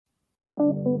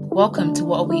Welcome to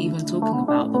What Are We Even Talking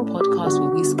About, the podcast where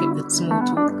we skip the small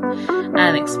talk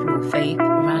and explore faith,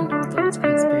 random thoughts,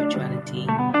 and spirituality in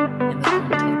the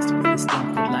context of this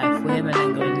thing called life. We're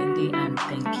Melenga and Lindy, and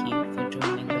thank you for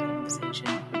joining the conversation.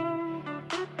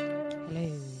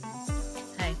 Hello.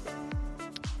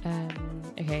 Hi.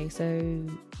 Okay, so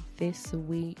this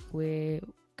week we're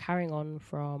carrying on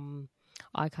from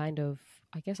our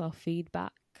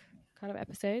feedback kind of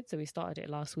episode. So we started it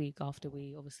last week after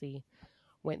we obviously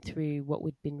went through what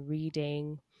we'd been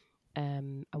reading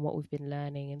and what we've been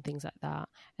learning and things like that.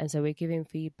 And so we're giving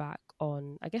feedback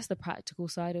on, I guess, the practical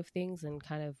side of things and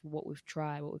kind of what we've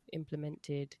tried, what we've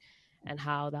implemented, and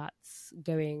how that's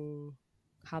going,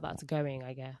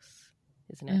 I guess,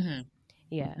 isn't it? Mm-hmm.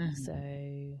 Yeah. Mm-hmm. So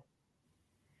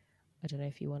I don't know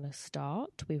if you want to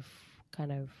start with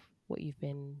kind of what you've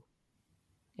been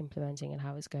implementing and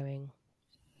how it's going.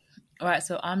 All right,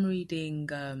 so I'm reading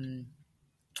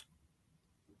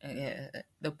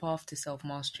The Path to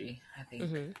Self-Mastery, I think.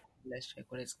 Mm-hmm. Let's check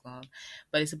what it's called.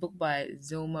 But it's a book by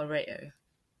Zilma Rayo,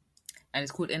 and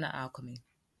it's called Inner Alchemy.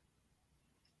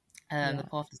 The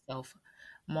Path to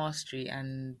Self-Mastery.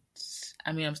 And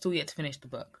I mean, I'm still yet to finish the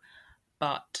book,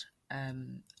 but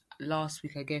last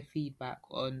week I gave feedback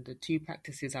on the two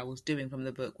practices I was doing from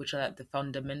the book, which are like the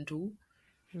fundamental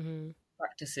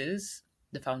practices,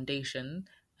 the foundation,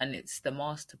 and it's the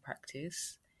master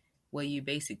practice, where you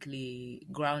basically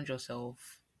ground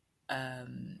yourself, but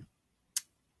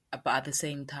at the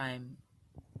same time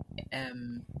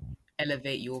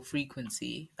elevate your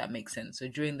frequency, if that makes sense. So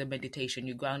during the meditation,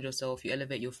 you ground yourself, you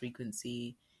elevate your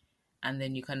frequency, and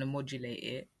then you kind of modulate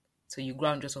it. So you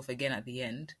ground yourself again at the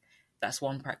end. That's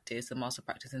one practice, the master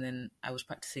practice. And then I was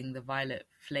practicing the violet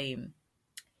flame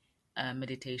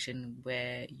meditation,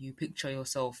 where you picture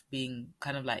yourself being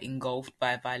kind of like engulfed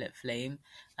by a violet flame.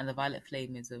 And the violet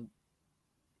flame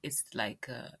it's like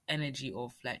energy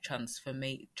of like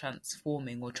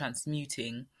transforming or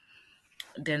transmuting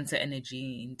denser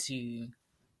energy into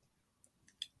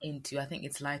I think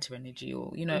it's lighter energy,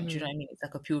 or do you know what I mean? It's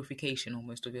like a purification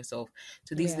almost of yourself.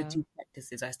 So these are the two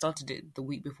practices. I started it the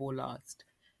week before last.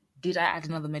 Did I add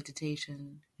another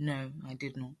meditation? No, I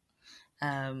did not.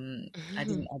 I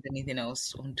didn't add anything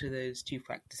else onto those two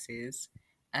practices.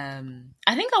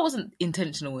 I think I wasn't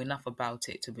intentional enough about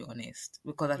it, to be honest,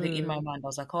 because I think in my mind I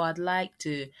was like, oh, I'd like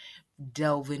to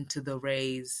delve into the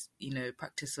rays,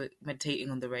 practice meditating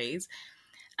on the rays,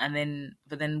 but then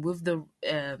with the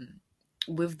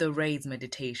rays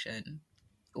meditation,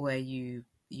 where you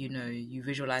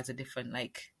visualize the different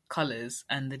like colors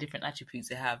and the different attributes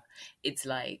they have, it's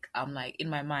like I'm like in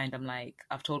my mind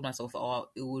I've told myself, oh,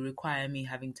 it will require me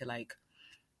having to, like,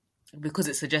 because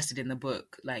it's suggested in the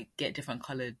book, like get different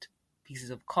colored pieces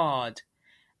of card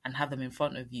and have them in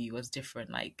front of you as different,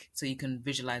 like, so you can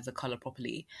visualize the color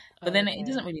properly. But then it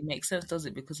doesn't really make sense, does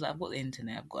it? Because like, I've got the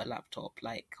internet, I've got a laptop,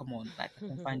 like, come on, like, I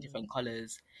can find different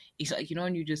colors. It's like,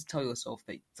 when you just tell yourself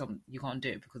that you can't do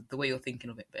it because the way you're thinking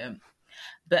of it.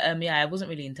 But yeah, I wasn't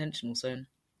really intentional. So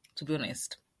to be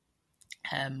honest,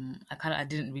 I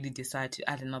didn't really decide to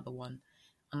add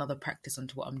another practice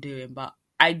onto what I'm doing. But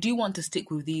I do want to stick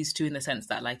with these two, in the sense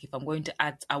that, like, if I'm going to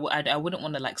add, I wouldn't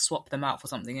want to like swap them out for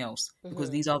something else,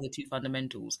 because these are the two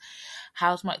fundamentals.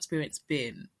 How's my experience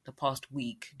been the past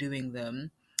week doing them?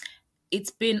 I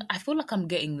feel like I'm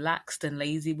getting laxed and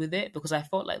lazy with it, because I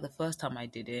felt like the first time I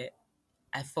did it,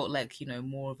 I felt like,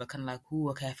 more of a kind of like, oh,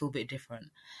 okay, I feel a bit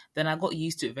different. Then I got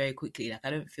used to it very quickly. Like,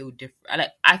 I don't feel different.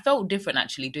 I felt different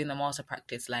actually doing the master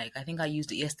practice. Like, I think I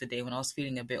used it yesterday when I was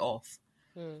feeling a bit off.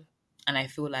 And I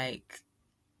feel like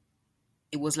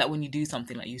it was like when you do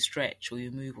something, like you stretch or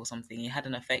you move or something, it had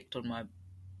an effect on my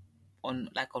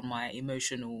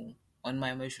emotional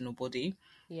body.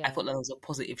 I felt like there was a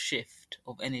positive shift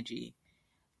of energy.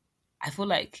 I feel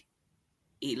like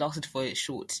it lasted for a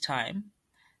short time,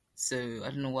 so I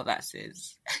don't know what that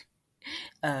says.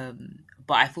 But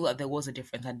I feel like there was a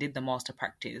difference. I did the master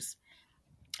practice,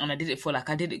 and I did it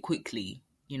quickly.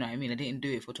 You know what I mean? I didn't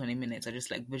do it for 20 minutes. I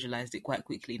just like visualized it quite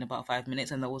quickly in about 5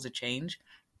 minutes, and there was a change.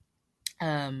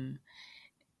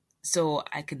 So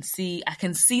I can see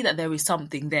that there is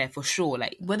something there for sure.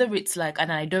 Like, whether it's like,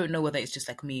 and I don't know whether it's just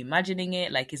like me imagining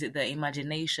it. Like, is it the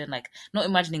imagination? Like, not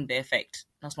imagining the effect.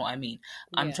 That's not what I mean.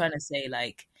 I'm trying to say,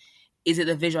 like, is it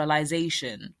the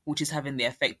visualization which is having the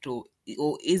effect, or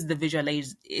is the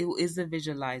visualization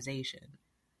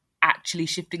actually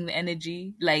shifting the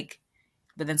energy? Like,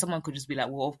 but then someone could just be like,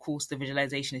 well, of course the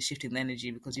visualization is shifting the energy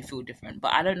because you feel different.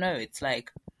 But I don't know. It's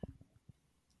like,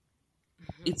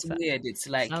 it's weird. It's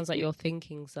like, sounds like your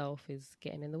thinking self is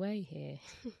getting in the way here.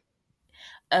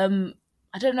 I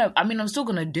don't know. I mean, I'm still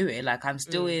gonna do it. Like, I'm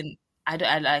still in.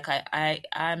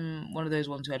 I'm one of those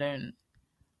ones who I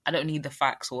don't need the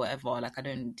facts or whatever. Like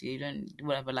you don't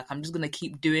whatever. Like I'm just gonna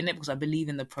keep doing it because I believe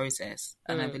in the process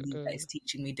and I believe that it's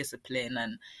teaching me discipline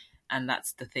and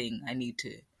that's the thing I need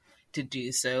to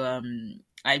do. So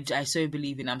I so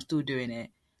believe in. I'm still doing it.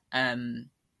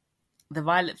 The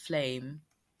Violet Flame,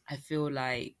 I feel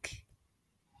like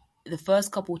the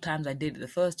first couple times I did it, the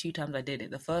first 2 times I did it,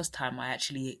 the first time I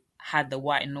actually had the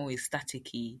white noise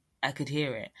staticky, I could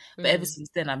hear it. But ever since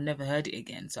then, I've never heard it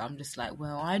again. So I'm just like,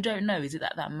 well, I don't know. Is it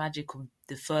that magic of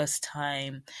the first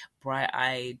time,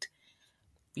 bright-eyed,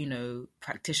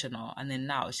 practitioner? And then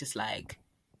now it's just like,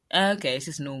 okay, it's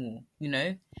just normal,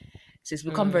 So it's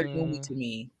become very normal to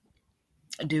me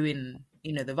doing,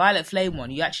 the Violet Flame one.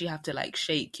 You actually have to like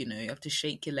shake, you have to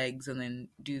shake your legs and then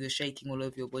do the shaking all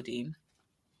over your body.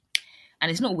 And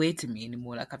it's not weird to me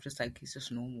anymore. Like, I'm just like, it's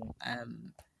just normal.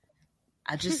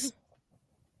 I just,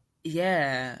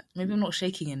 yeah, maybe I'm not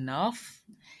shaking enough.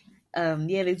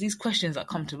 There's these questions that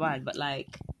come to mind, but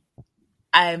like,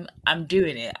 I'm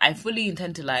doing it. I fully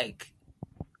intend to like,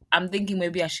 I'm thinking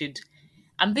maybe I should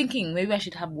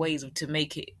have ways to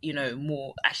make it,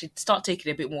 more, I should start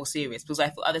taking it a bit more serious because I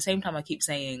feel at the same time I keep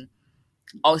saying,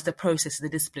 oh, it's the process, the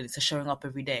discipline, it's the showing up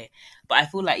every day. But I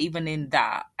feel like even in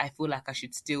that, I feel like I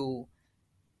should still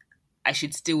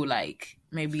like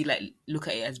maybe like look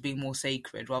at it as being more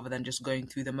sacred rather than just going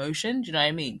through the motion. Do you know what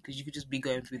I mean? Because you could just be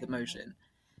going through the motion.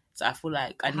 So I feel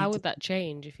like how would that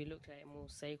change if you looked at it more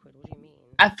sacred? What do you mean?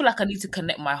 I feel like I need to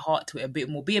connect my heart to it a bit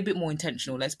more, be a bit more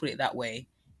intentional. Let's put it that way.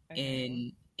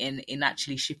 Okay. In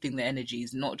actually shifting the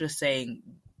energies, not just saying,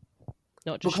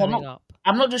 not just showing up.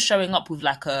 I'm not just showing up with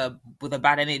like with a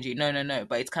bad energy. No.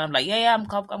 But it's kind of like, yeah, I'm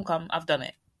come. I've done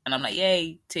it, and I'm like,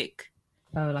 yay, tick.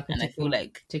 Oh, like I feel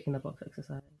like ticking the box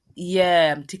exercise.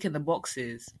 Yeah, I'm ticking the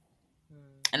boxes.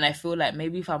 And I feel like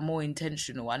maybe if I'm more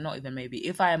intentional, and not even maybe,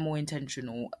 if I am more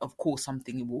intentional, of course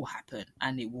something will happen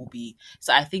and it will be.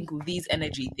 So I think with these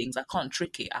energy things, I can't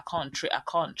trick it. I can't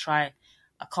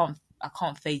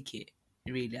fake it,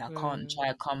 really. I can't try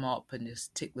to come up and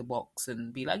just tick the box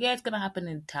and be like, yeah, it's going to happen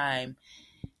in time.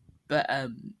 But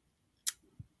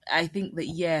I think that,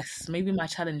 yes, maybe my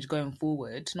challenge going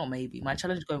forward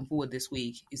this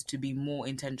week is to be more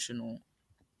intentional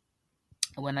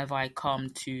whenever I come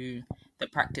to the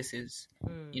practices,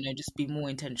 just be more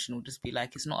intentional. Just be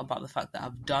like, it's not about the fact that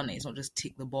I've done it. It's not just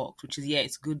tick the box, which is, yeah,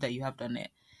 it's good that you have done it.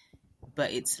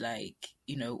 But it's like,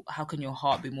 how can your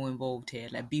heart be more involved here?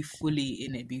 Like, be fully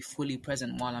in it, be fully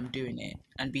present while I'm doing it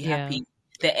and be happy.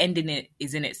 The end in it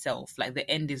is in itself. Like, the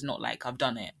end is not like I've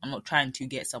done it. I'm not trying to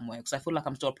get somewhere because I feel like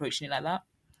I'm still approaching it like that.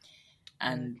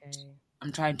 And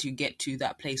I'm trying to get to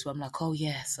that place where I'm like, oh,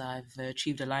 yes, I've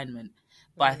achieved alignment.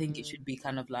 But I think it should be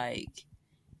kind of like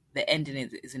the end in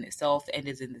it is in itself. The end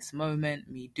is in this moment.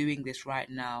 Me doing this right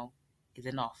now is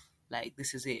enough. Like,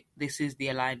 this is it. This is the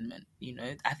alignment,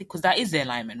 I think, because that is the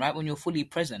alignment, right? When you're fully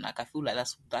present, like, I feel like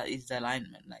that is the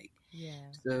alignment. Like,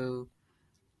 yeah. So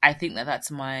I think that's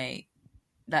my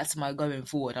going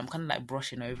forward. I'm kind of like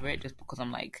brushing over it just because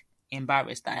I'm like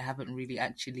embarrassed that I haven't really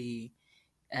actually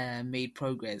made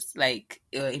progress, like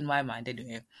in my mind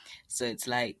anyway. So it's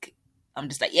like, I'm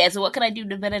just like, yeah, so what can I do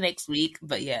better next week?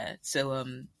 But yeah, so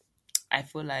I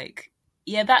feel like,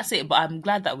 yeah, that's it. But I'm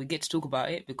glad that we get to talk about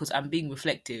it because I'm being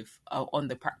reflective on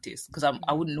the practice because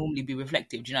I wouldn't normally be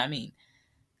reflective. Do you know what I mean?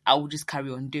 I would just carry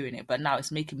on doing it. But now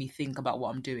it's making me think about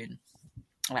what I'm doing,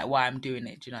 like why I'm doing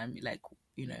it. Do you know what I mean? Like,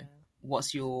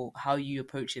 how are you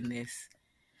approaching this?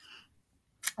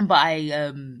 But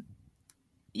I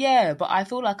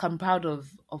feel like I'm proud of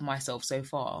myself so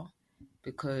far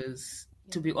because,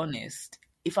 to be honest,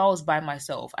 if I was by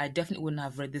myself, I definitely wouldn't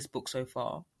have read this book so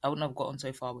far. I wouldn't have gotten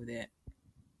so far with it.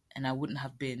 And I wouldn't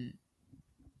have been,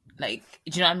 like,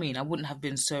 do you know what I mean? I wouldn't have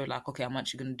been so like, okay, I'm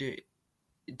actually going to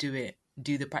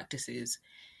do the practices.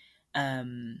 I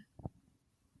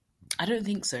don't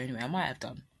think so anyway. I might have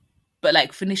done. But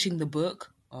like finishing the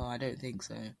book, I don't think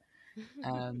so.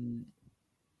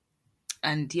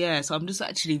 And yeah, so I'm just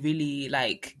actually really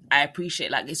like, I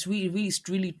appreciate, like, it's really, really,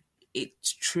 really,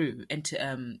 it's true. And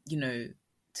to,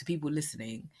 to people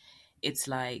listening, it's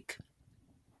like,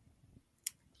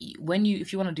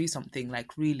 if you want to do something,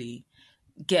 like, really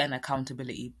get an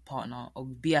accountability partner or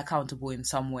be accountable in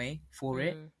some way for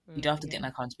it. You don't have to get an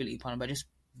accountability partner, but just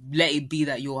let it be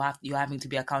that you're having to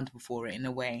be accountable for it in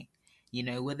a way,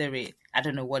 whether I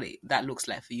don't know what that looks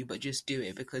like for you, but just do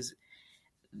it because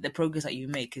the progress that you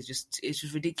make is just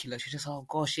ridiculous. You're just, oh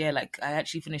gosh, yeah, like I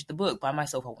actually finished the book by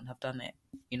myself. I wouldn't have done it,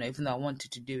 even though I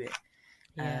wanted to do it.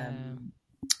 Yeah.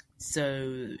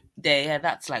 So there, yeah,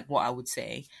 that's like what I would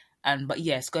say. But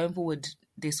yes, going forward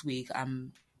this week,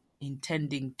 I'm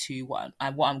intending to what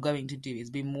I'm going to do is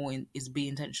be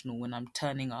intentional when I'm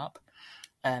turning up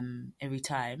every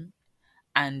time,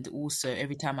 and also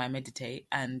every time I meditate,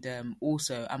 and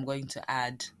also I'm going to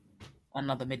add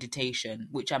another meditation,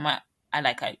 which I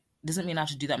doesn't mean I have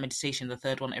to do that meditation, the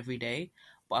third one, every day,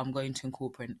 but I'm going to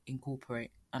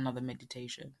incorporate another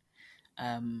meditation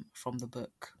from the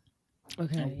book.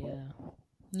 Okay, yeah.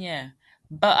 Yeah.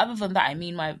 But other than that, I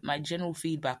mean, my general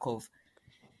feedback of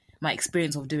my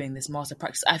experience of doing this master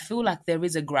practice, I feel like there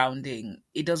is a grounding.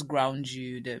 It does ground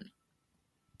you.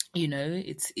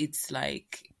 It's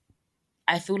like,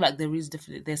 I feel like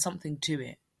there's something to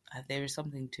it. There is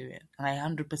something to it, and I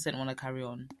 100% want to carry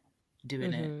on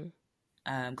doing it.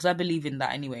 Because I believe in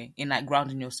that anyway, in like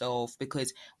grounding yourself,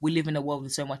 because we live in a world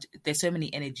with there's so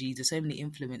many energies, there's so many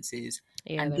influences,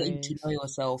 Yeah, and there getting to is. know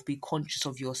yourself, be conscious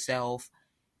of yourself.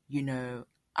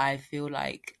 I feel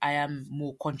like I am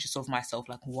more conscious of myself,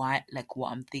 like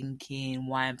what I'm thinking,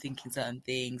 why I'm thinking certain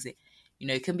things.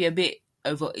 It can be a bit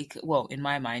well, in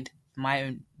my mind,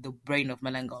 the brain of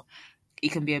Malenga,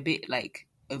 it can be a bit like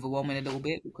overwhelming a little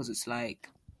bit, because it's like,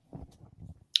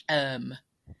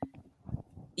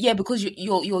 yeah, because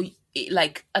you're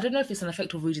like, I don't know if it's an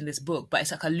effect of reading this book, but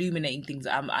it's like illuminating things.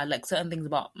 I like certain things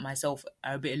about myself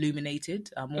are a bit illuminated,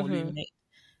 more illuminated,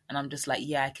 and I'm just like,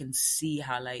 yeah, I can see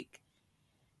how, like,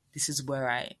 this is where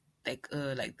I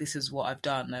like this is what I've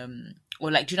done,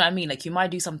 or like, do you know what I mean? Like, you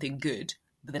might do something good,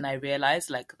 but then I realized,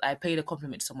 like, I paid a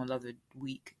compliment to someone the other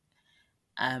week,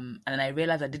 and then I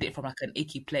realized I did it from like an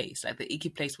icky place. Like, the icky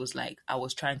place was like, I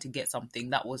was trying to get something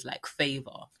that was like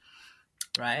favor,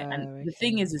 right? And Oh, the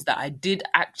thing okay. is that I did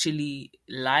actually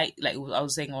like I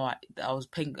was saying, I was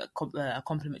paying a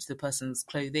compliment to the person's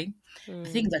clothing. The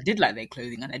thing is, I did like their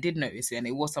clothing, and I did notice it, and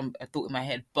it was a thought in my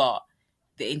head, but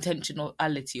the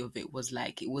intentionality of it was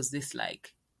like, it was this,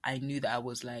 like, I knew that I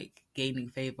was like gaining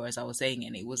favor as I was saying it,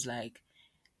 and it was like,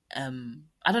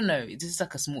 I don't know, it's just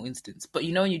like a small instance, but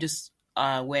when you just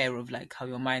are aware of like how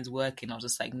your mind's working, I was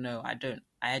just like, no, I don't.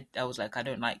 I was like, I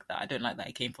don't like that. I don't like that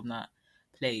it came from that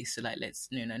place. So like, let's,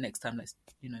 next time, let's,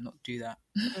 not do that.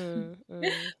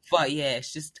 But yeah,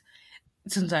 it's just,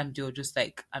 sometimes you're just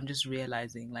like, I'm just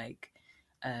realizing, like,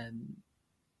 um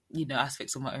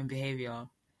aspects of my own behavior.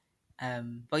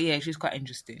 But yeah, it's just quite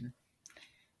interesting.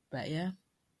 But yeah,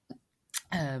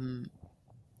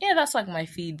 yeah, that's like my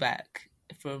feedback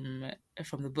from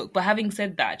the book. But having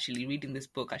said that, actually, reading this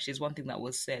book, actually, is one thing that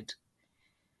was said,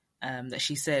 that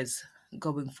she says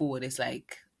going forward. It's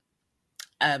like,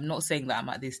 I'm not saying that I'm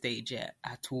at this stage yet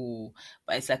at all,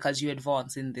 but it's like, as you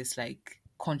advance in this like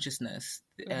consciousness,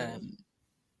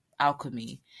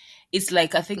 alchemy, it's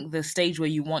like, I think the stage where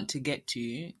you want to get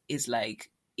to is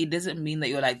like, it doesn't mean that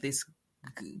you're like this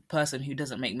person who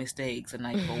doesn't make mistakes and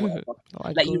like, or whatever.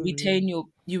 I Like, agree.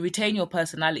 you retain your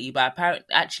personality, but apparently,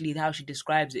 actually, how she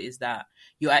describes it is that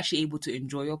you're actually able to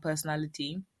enjoy your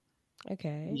personality.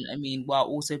 Okay. You know what I mean? While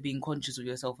also being conscious of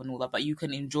yourself and all that, but you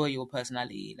can enjoy your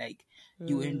personality. Like,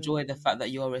 you enjoy the fact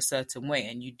that you're a certain way,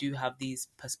 and you do have these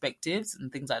perspectives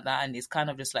and things like that, and it's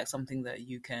kind of just like something that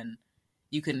you can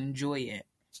enjoy it.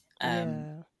 um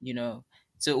Yeah. you know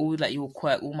so all like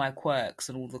all my quirks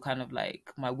and all the kind of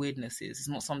like my weirdnesses, it's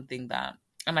not something that,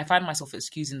 and I find myself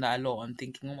excusing that a lot and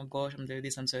thinking, oh my gosh, I'm doing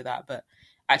this, I'm so that, but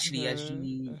actually, as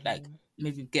you like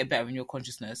maybe get better in your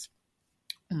consciousness,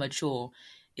 mature,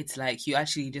 it's like, you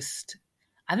actually just,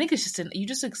 I think it's just you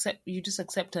just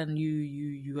accept and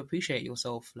you appreciate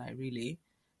yourself, like, really.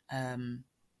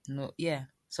 No, yeah,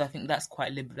 so I think that's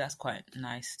quite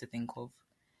nice to think of,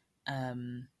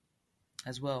 um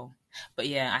as well. But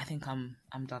yeah, I think I'm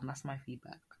done. That's my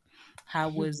feedback. How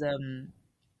was um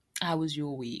how was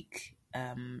your week?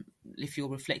 If you're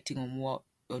reflecting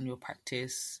on your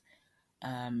practice,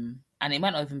 and it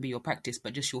might not even be your practice,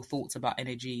 but just your thoughts about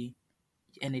energy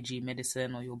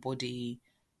medicine, or your body,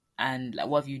 and like,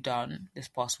 what have you done this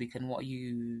past week, and what are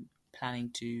you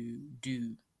planning to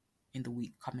do in the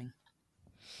week coming?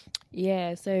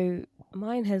 Yeah, so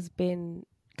mine has been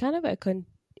kind of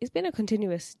it's been a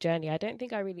continuous journey. I don't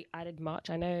think I really added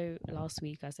much. I know last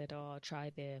week I said, oh, I'll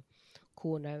try the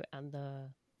cool note and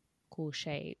the cool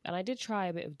shape. And I did try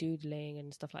a bit of doodling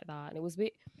and stuff like that. And it was a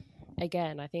bit,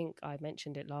 again, I think I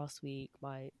mentioned it last week,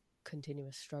 my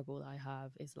continuous struggle that I have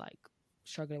is like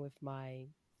struggling with my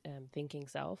thinking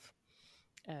self.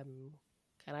 And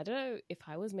I don't know if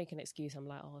I was making an excuse. I'm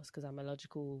like, oh, it's because I'm a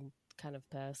logical kind of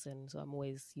person, so I'm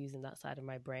always using that side of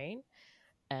my brain.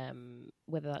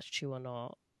 Whether that's true or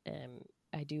not,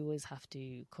 I do always have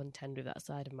to contend with that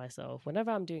side of myself whenever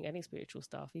I'm doing any spiritual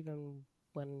stuff. Even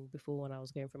when I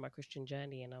was going through my Christian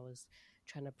journey and I was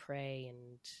trying to pray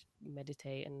and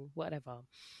meditate and whatever.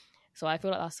 So I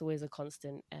feel like that's always a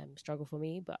constant struggle for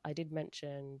me. But I did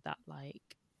mention that, like,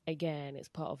 again, it's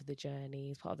part of the journey,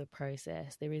 it's part of the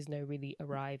process. There is no really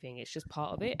arriving. It's just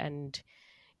part of it, and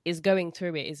it's going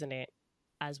through it, isn't it?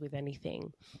 As with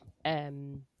anything.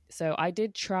 So I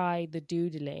did try the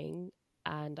doodling,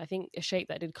 and I think a shape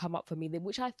that did come up for me,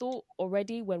 which I thought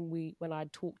already when I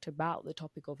talked about the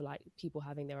topic of like people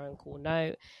having their own core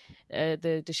note,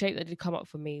 the shape that did come up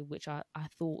for me, which I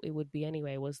thought it would be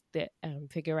anyway, was the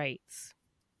figure eights.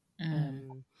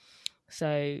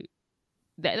 So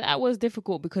that was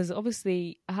difficult because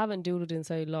obviously I haven't doodled in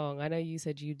so long. I know you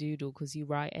said you doodle because you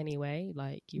write anyway,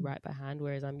 like you write by hand,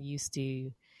 whereas I'm used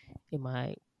to, in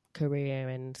my career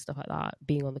and stuff like that,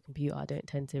 being on the computer, I don't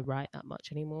tend to write that much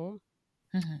anymore.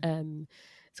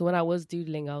 So when I was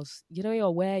doodling, I was, you're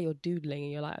aware you're doodling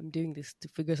and you're like, I'm doing this to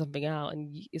figure something out,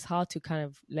 and it's hard to kind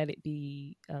of let it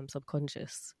be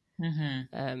subconscious. It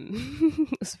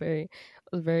was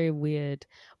very weird,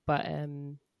 but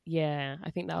yeah,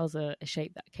 I think that was a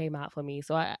shape that came out for me.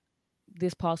 So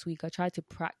this past week I tried to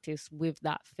practice with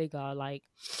that figure, like,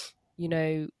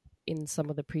 in some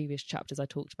of the previous chapters I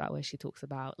talked about where she talks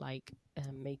about like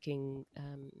making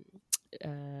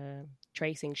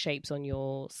tracing shapes on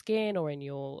your skin or in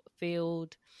your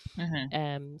field.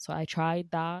 So I tried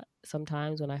that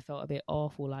sometimes when I felt a bit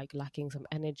off or like lacking some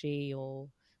energy, or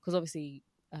because obviously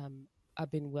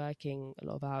I've been working a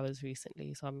lot of hours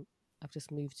recently, so I've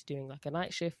just moved to doing like a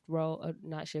night shift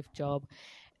job.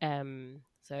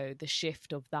 So the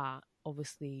shift of that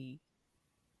obviously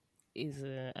is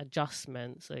an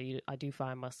adjustment. So I do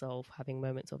find myself having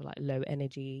moments of like low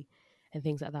energy and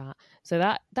things like that. So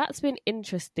that's been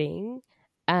interesting.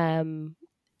 And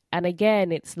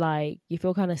again, it's like you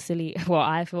feel kind of silly. Well,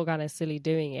 I feel kind of silly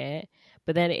doing it,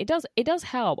 but then it does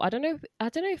help. I don't know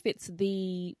if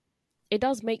it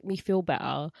does make me feel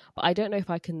better, but I don't know if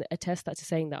I can attest that to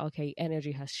saying that, okay,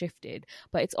 energy has shifted.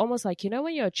 But it's almost like,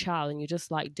 when you're a child and you're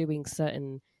just like doing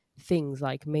certain things,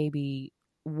 like maybe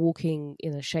walking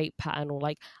in a shape pattern, or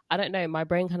like, I don't know, my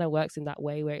brain kind of works in that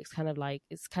way where it's kind of like,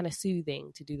 it's kind of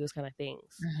soothing to do those kind of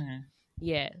things.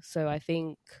 Yeah. So I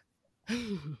think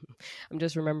I'm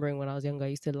just remembering when I was younger, I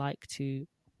used to like to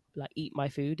like eat my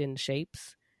food in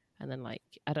shapes, and then like,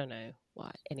 I don't know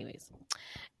why. Anyways.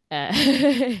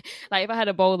 Like if I had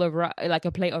a bowl of like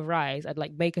a plate of rice, I'd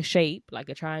like make a shape like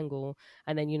a triangle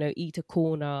and then eat a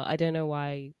corner. I don't know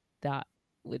why that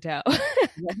would help.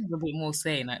 That's a bit more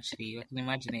sane actually. I can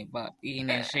imagine it, but eating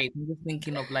a shape, I'm just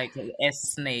thinking of like an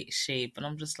S snake shape, and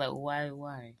I'm just like, why?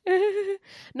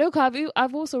 No,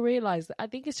 I've also realized that I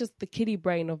think it's just the kiddie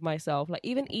brain of myself. Like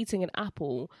even eating an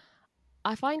apple,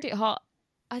 I find it hard.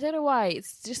 I don't know why.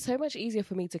 It's just so much easier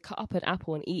for me to cut up an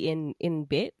apple and eat in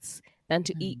bits than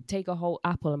to take a whole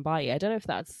apple and bite it. I don't know if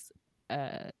that's,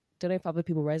 don't know if other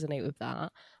people resonate with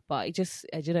that, but it just,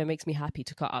 it makes me happy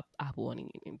to cut up apple and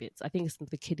eat it in bits. I think it's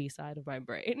the kiddie side of my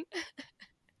brain.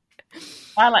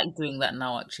 I like doing that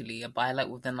now actually, but I like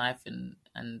with the knife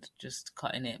and just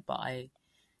cutting it. But I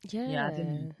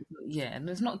don't, and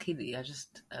it's not kiddie. I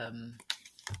just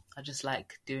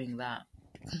like doing that.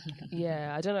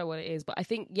 Yeah, I don't know what it is, but I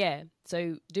think,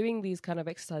 so doing these kind of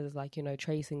exercises like,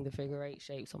 tracing the figure eight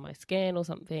shapes on my skin or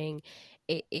something,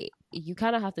 it you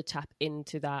kind of have to tap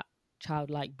into that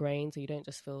childlike brain, so you don't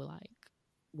just feel like,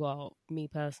 well, me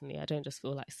personally, I don't just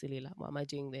feel like silly, like, why am I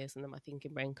doing this? And then my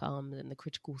thinking brain comes and the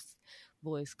critical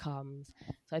voice comes.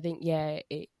 So I think,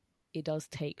 it does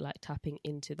take like tapping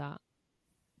into that,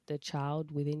 the child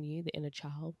within you, the inner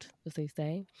child, as they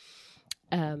say.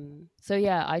 So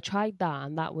yeah, I tried that,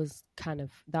 and that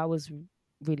was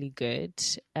really good.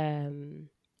 In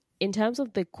terms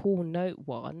of the core note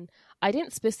one, I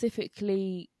didn't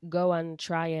specifically go and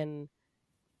try and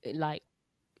like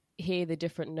hear the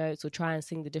different notes or try and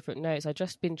sing the different notes. I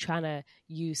just been trying to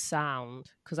use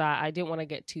sound because I didn't want to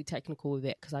get too technical with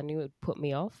it because I knew it would put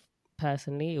me off.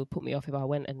 Personally, it would put me off if I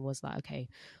went and was like, okay,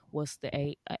 what's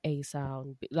the a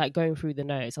sound, like going through the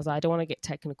notes. I was like, I don't want to get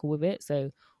technical with it,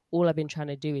 so all I've been trying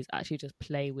to do is actually just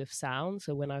play with sound.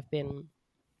 So when I've been,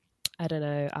 I don't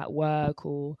know, at work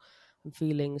or I'm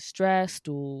feeling stressed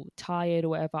or tired or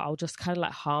whatever, I'll just kind of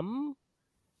like hum,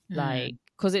 like,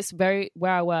 because it's where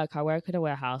I work in a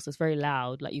warehouse, it's very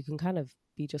loud, like you can kind of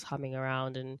be just humming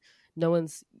around and no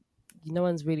one's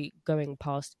really going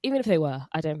past. Even if they were,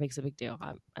 I don't think it's a big deal.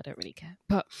 I don't really care,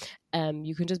 but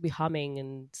you can just be humming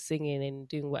and singing and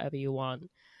doing whatever you want.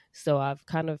 So I've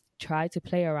kind of tried to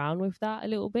play around with that a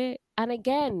little bit. And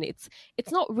again, it's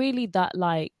not really that,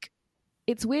 like,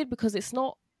 it's weird because it's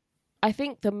not I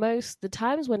think the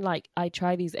times when like I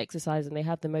try these exercises and they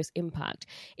have the most impact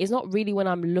is not really when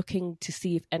I'm looking to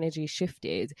see if energy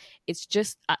shifted. It's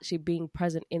just actually being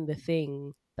present in the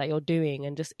thing that you're doing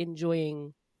and just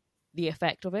enjoying the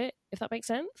effect of it, if that makes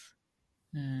sense.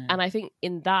 And I think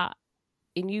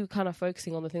in you kind of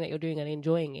focusing on the thing that you're doing and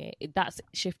enjoying it, that's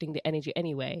shifting the energy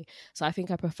anyway. So I think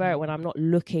I prefer it when I'm not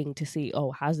looking to see,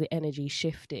 oh, has the energy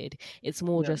shifted? It's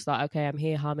more just like, okay, I'm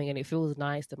here humming and it feels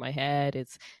nice to my head.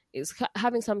 It's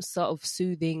having some sort of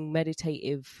soothing,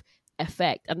 meditative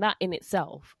effect. And that in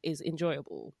itself is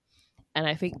enjoyable. And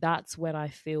I think that's when I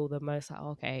feel the most like,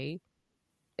 okay,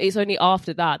 it's only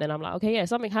after that, then I'm like, okay, yeah,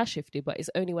 something has shifted, but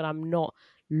it's only when I'm not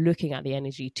looking at the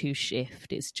energy to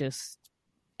shift. It's just,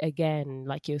 again,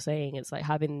 like you're saying, it's like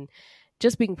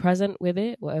just being present with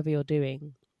it, whatever you're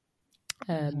doing.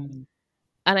 And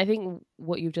I think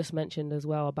what you've just mentioned as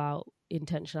well about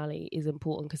intentionality is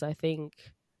important, because I think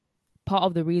part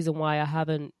of the reason why I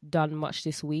haven't done much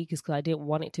this week is because I didn't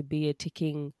want it to be a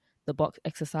ticking the box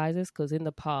exercises, because in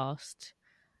the past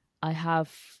I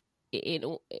have,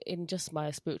 in just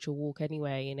my spiritual walk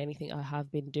anyway, in anything I have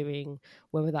been doing,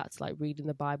 whether that's like reading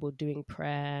the Bible, doing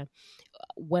prayer,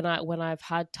 when I've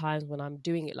had times when I'm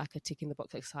doing it like a tick in the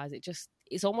box exercise,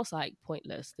 it's almost like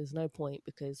pointless. There's no point,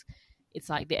 because it's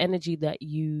like the energy that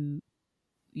you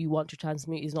want to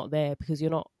transmute is not there, because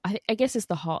you're not, I guess it's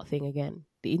the heart thing again,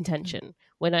 the intention.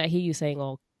 When I hear you saying,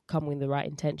 oh, come with the right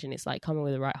intention, it's like coming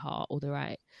with the right heart or the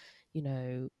right,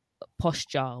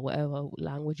 posture, whatever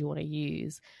language you want to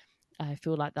use. I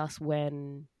feel like that's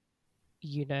when,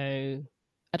 I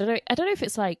don't know if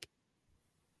it's like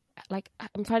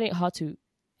I'm finding it hard to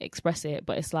express it,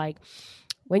 but it's like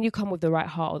when you come with the right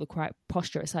heart or the correct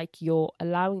posture, it's like you're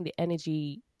allowing the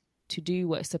energy to do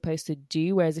what it's supposed to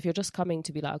do. Whereas if you're just coming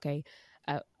to be like, okay,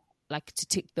 like to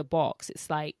tick the box, it's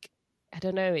like, I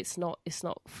don't know, it's not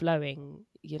flowing,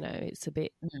 it's a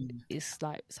bit, it's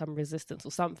like some resistance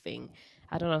or something.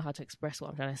 I don't know how to express what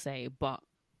I'm trying to say, but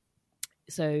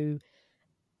so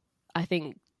I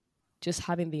think just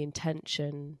having the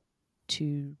intention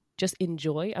to just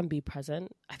enjoy and be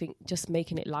present, I think just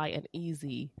making it light and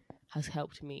easy has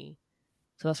helped me.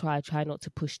 So that's why I try not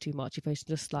to push too much. If it's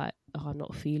just like, oh, I'm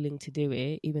not feeling to do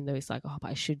it, even though it's like, oh,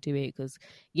 but I should do it, because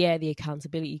yeah, the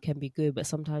accountability can be good, but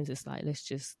sometimes it's like, let's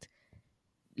just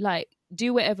like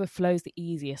do whatever flows the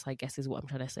easiest, I guess is what I'm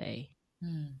trying to say.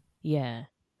 Yeah.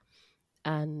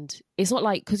 And it's not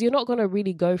like, because you're not going to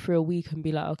really go through a week and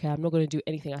be like, okay, I'm not going to do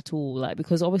anything at all, like,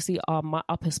 because obviously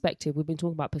our perspective, we've been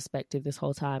talking about perspective this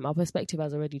whole time, our perspective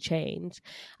has already changed,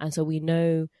 and so we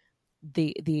know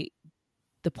the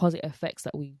positive effects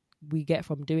that we get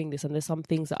from doing this. And there's some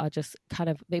things that are just kind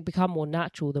of, they become more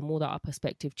natural the more that our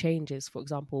perspective changes. For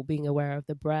example, being aware of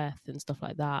the breath and stuff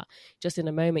like that. Just in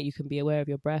a moment you can be aware of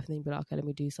your breath and then be like, okay, let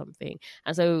me do something.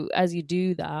 And so as you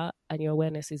do that and your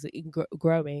awareness is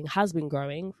growing, has been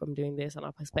growing from doing this, and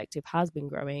our perspective has been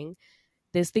growing,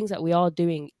 there's things that we are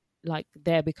doing, like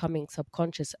they're becoming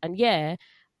subconscious. And yeah,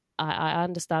 I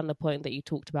understand the point that you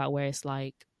talked about, where it's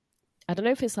like, I don't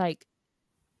know if it's like,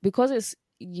 because it's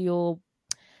your,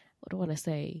 what do I want to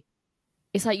say?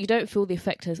 It's like you don't feel the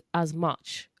effect as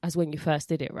much as when you first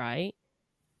did it, right?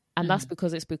 And that's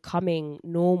because it's becoming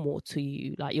normal to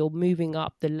you. Like you're moving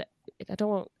up I don't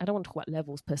want to talk about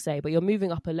levels per se, but you're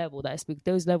moving up a level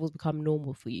those levels become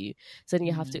normal for you. So then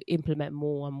you have to implement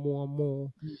more and more and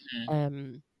more.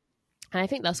 And I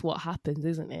think that's what happens,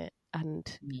 isn't it?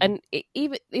 And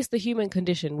even it's the human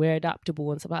condition. We're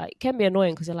adaptable and stuff. Like, it can be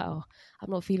annoying because you're like, oh, I'm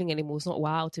not feeling anymore. It's not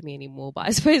wow to me anymore. But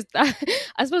I suppose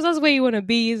that's where you want to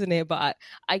be, isn't it? But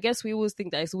I guess we always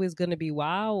think that it's always going to be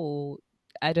wow, or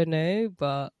I don't know.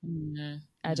 But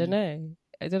I don't know.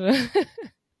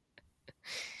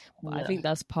 But I think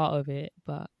that's part of it.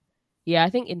 But yeah, I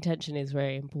think intention is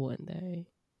very important, though.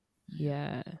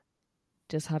 Yeah,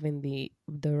 just having the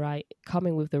right,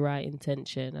 coming with the right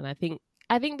intention, and I think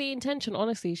the intention,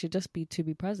 honestly, should just be to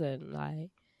be present.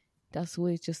 Like, that's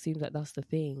always just seems like that's the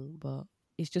thing, but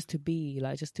it's just to be,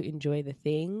 like, just to enjoy the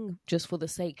thing, just for the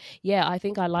sake. Yeah, I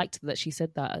think I liked that she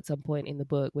said that at some point in the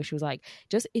book, where she was like,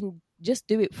 just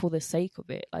do it for the sake of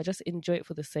it. Like, just enjoy it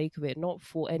for the sake of it, not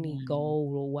for any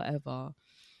goal or whatever.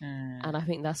 And I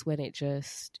think that's when it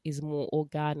just is more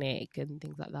organic and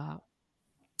things like that.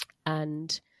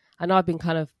 And I know I've been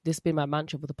this has been my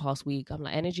mantra for the past week. I'm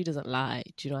like, energy doesn't lie.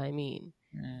 Do you know what I mean?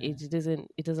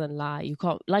 It doesn't lie. You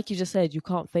can't, like you just said, you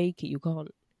can't fake it. You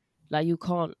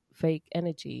can't fake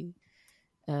energy.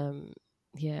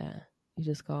 Yeah, you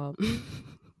just can't.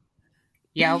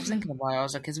 Yeah, I was thinking about it. I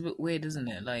was like, it's a bit weird, isn't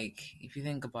it? Like, if you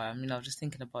think about it, I mean, I was just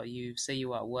thinking about you, say you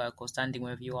were at work or standing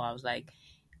wherever you are. I was like,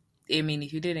 I mean,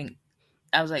 if you didn't,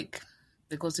 I was like,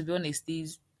 Because to be honest,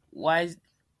 why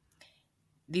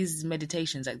these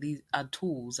meditations, like, these are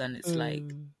tools, and it's like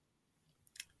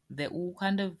they're all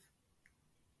kind of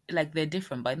like, they're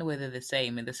different, but in a way they're the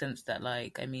same, in the sense that,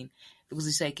 like, I mean, because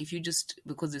it's like, if you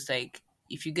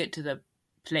get to the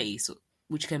place,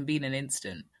 which can be in an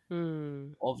instant,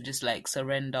 of just like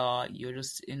surrender, you're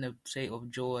just in a state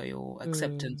of joy or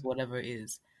acceptance, whatever it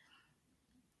is.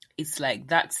 It's like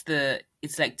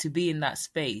it's like to be in that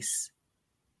space.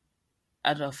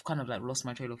 I've kind of like lost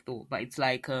my trail of thought, but it's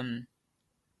like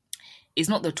it's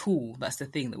not the tool that's the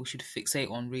thing that we should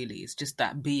fixate on, really. It's just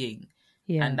that being.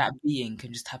 Yeah. And that being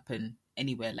can just happen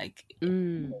anywhere. Like,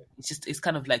 it's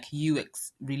kind of like you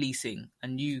releasing,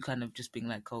 and you kind of just being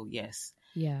like, oh yes.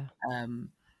 Yeah.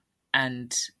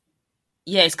 And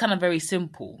yeah, it's kind of very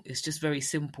simple. It's just very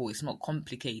simple. It's not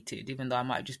complicated, even though I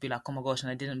might just be like, oh my gosh,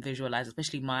 and I didn't visualize,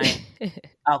 especially my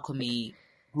alchemy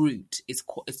route. It's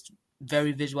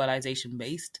very visualization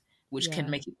based, which can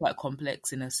make it quite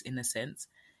complex in a sense.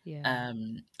 Yeah.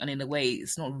 And in a way,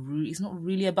 it's not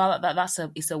really about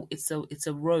that. It's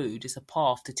a road, it's a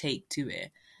path to take to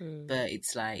it. But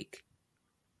it's like,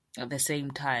 at the same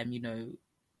time,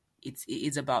 it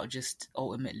is about just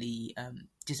ultimately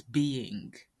just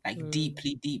being, like,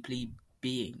 deeply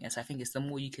being. And so I think it's the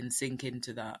more you can sink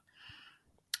into that,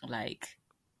 like,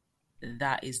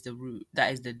 that is the route,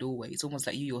 that is the doorway. It's almost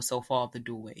like you yourself are the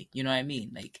doorway, you know what I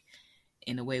mean? Like,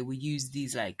 in a way, we use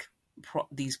these like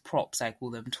these props, I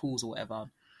call them tools or whatever,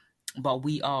 but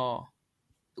we are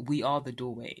the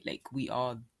doorway. Like, we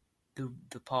are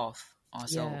the path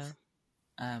ourselves.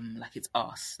 Like, it's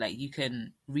us. Like, you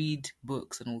can read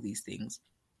books and all these things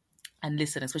and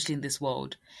listen, especially in this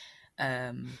world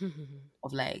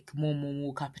of like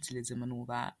more capitalism and all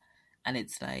that. And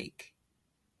it's like,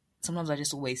 sometimes I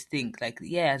just always think, like,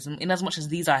 yeah, in as much as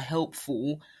these are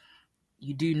helpful,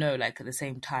 you do know, like, at the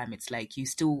same time, it's like,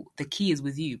 the key is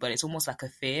with you, but it's almost like a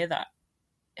fear that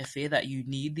you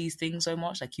need these things so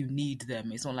much, like, you need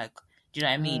them. It's not like, do you know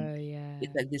what I mean? Yeah.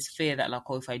 It's like this fear that, like,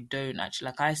 oh, if I don't actually,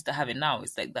 like, I still have it now.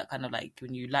 It's like that kind of, like,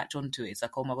 when you latch onto it, it's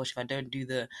like, oh my gosh, if I don't do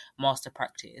the master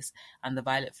practice and the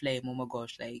violet flame, oh my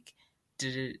gosh, like,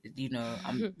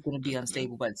 I'm gonna be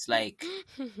unstable. But it's like,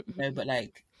 but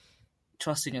like,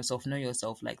 trust in yourself, know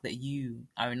yourself, like, that you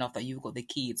are enough, that you've got the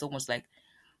key. It's almost like,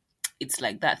 it's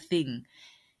like that thing.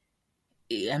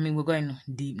 I mean, we're going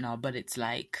deep now, but it's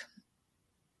like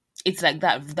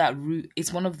that root.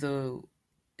 It's one of the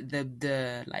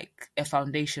like, a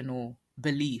foundational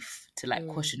belief to, like,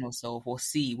 question yourself or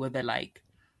see whether, like,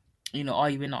 are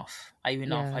you enough? Are you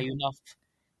enough? Yeah. Are you enough?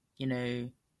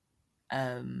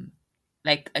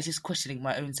 Like, I just questioning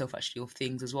my own self, actually, of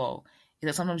things as well. Is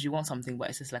that sometimes you want something, but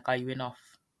it's just like, are you enough?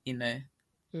 Like,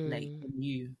 when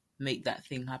you make that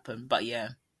thing happen. But yeah,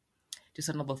 just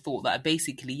another thought that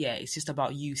basically, yeah, it's just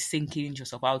about you sinking into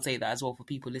yourself. I would say that as well for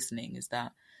people listening, is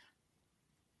that,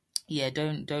 yeah,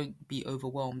 don't be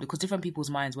overwhelmed, because different people's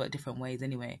minds work different ways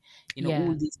anyway.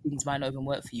 All these things might not even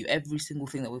work for you. Every single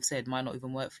thing that we've said might not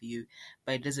even work for you,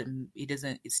 but that's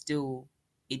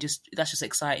just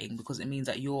exciting, because it means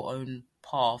that your own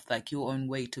path, like, your own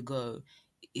way to go,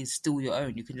 is still your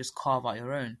own. You can just carve out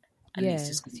your own, and it's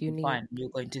just going to be fine. You're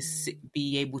going to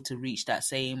be able to reach that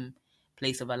same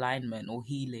place of alignment or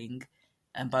healing,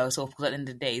 and by yourself. Because at the end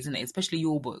of the day, isn't it, especially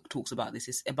your book talks about this,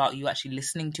 it's about you actually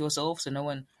listening to yourself. So no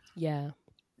one,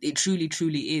 it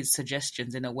truly is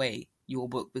suggestions in a way, your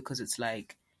book, because it's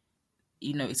like,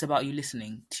 it's about you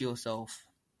listening to yourself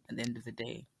at the end of the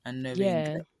day, and knowing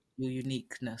that your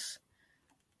uniqueness,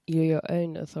 you're your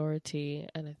own authority.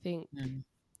 And I think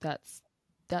that's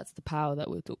the power that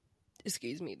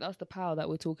that's the power that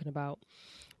we're talking about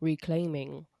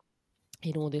reclaiming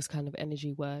in all this kind of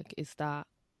energy work, is that.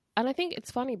 And I think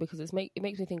it's funny because it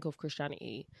makes me think of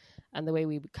Christianity and the way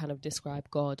we kind of describe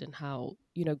God, and how,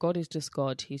 God is just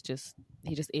God. He just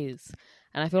is.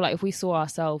 And I feel like if we saw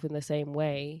ourselves in the same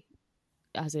way,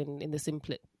 as in the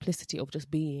simplicity of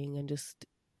just being, and just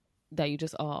that you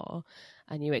just are,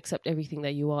 and you accept everything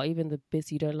that you are, even the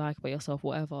bits you don't like about yourself,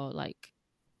 whatever, like,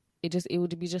 it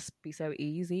would be so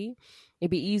easy.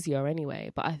 It'd be easier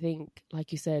anyway. But I think,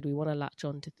 like you said, we want to latch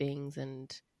on to things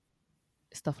and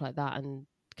stuff like that, and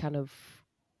kind of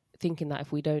thinking that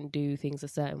if we don't do things a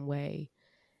certain way,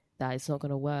 that it's not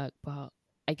going to work. But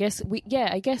I guess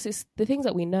it's the things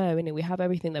that we know, and we have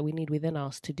everything that we need within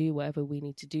us to do whatever we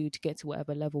need to do, to get to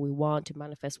whatever level we want, to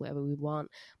manifest whatever we want.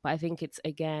 But I think it's,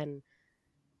 again,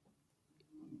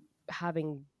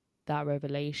 having that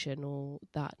revelation, or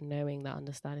that knowing, that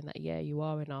understanding that, yeah, you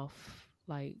are enough.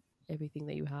 Like, everything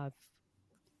that you have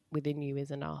within you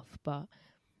is enough. But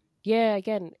yeah,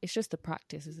 again, it's just the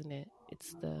practice, isn't it?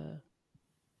 It's the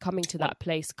coming to that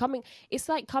place, it's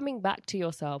like coming back to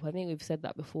yourself. I think we've said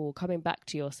that before, coming back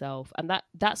to yourself, and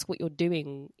that's what you're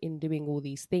doing in doing all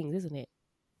these things, isn't it?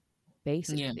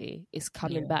 Basically, it's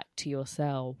coming back to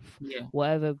yourself,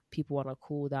 whatever people want to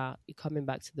call that. You're coming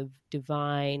back to the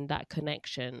divine, that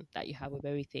connection that you have with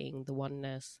everything, the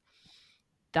oneness.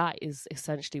 That is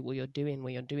essentially what you're doing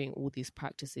when you're doing all these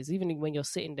practices. Even when you're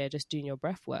sitting there just doing your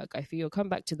breath work, I feel you'll come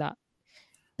back to that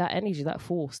energy, that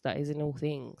force that is in all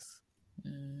things.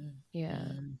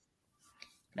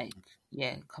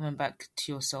 Coming back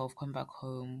to yourself, coming back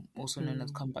home, also known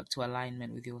as come back to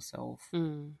alignment with yourself.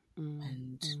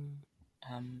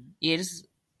 Just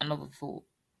another thought.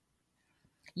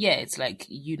 It's like,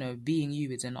 being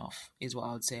you is enough, is what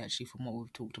I would say, actually, from what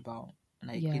we've talked about.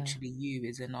 Like, literally, you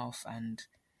is enough. And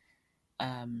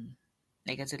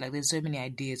like I said, like, there's so many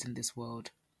ideas in this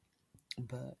world,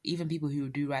 but even people who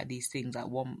do write these things, like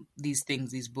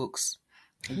these books,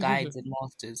 guides and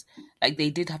masters, like,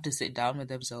 they did have to sit down with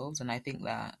themselves. And I think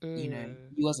that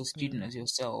you as a student, as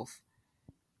yourself,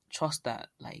 trust that,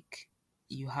 like,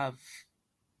 you have,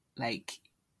 like,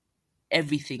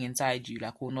 everything inside you,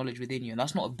 like, all knowledge within you, and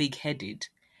that's not big-headed.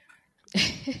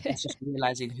 That's just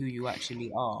realizing who you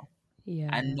actually are,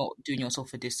 and not doing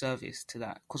yourself a disservice to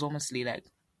that. Because honestly, like,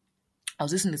 I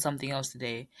was listening to something else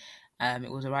today.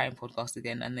 It was a writing podcast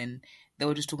again, and then they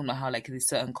were just talking about how, like, this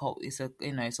certain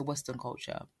it's a Western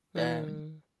culture.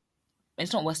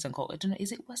 It's not Western culture. I don't know.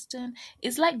 Is it Western?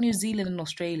 It's like New Zealand and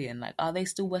Australian. Like, are they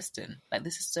still Western? Like,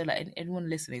 this is so, like, everyone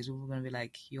listening is all going to be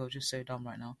like, you're just so dumb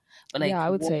right now. But, like,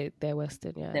 I would say they're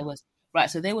Western. Yeah, they're Western. Right.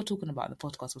 So they were talking about the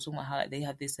podcast. Was talking about how, like, they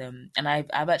have this and I've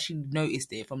actually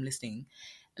noticed it from listening.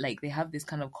 Like, they have this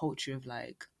kind of culture of,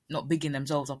 like, not bigging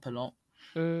themselves up a lot.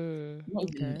 Not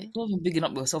even bigging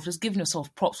up yourself, just giving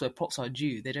yourself props where props are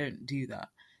due. They don't do that.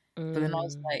 But then I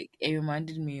was like, it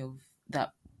reminded me of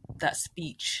that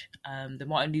speech, the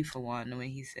Martin Luther one, when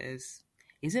he says,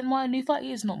 is it Martin Luther?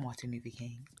 It's not Martin Luther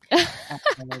King.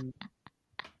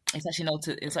 It's actually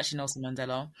Nelson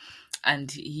Mandela, and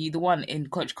the one in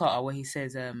Coach Carter where he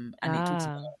says, and he talks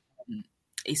about,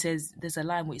 he says, there's a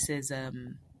line where he says,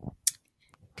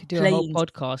 could do a whole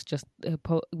podcast, we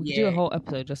could do a whole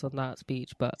episode just on that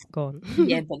speech, but go on. But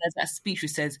there's that speech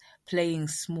which says,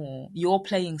 your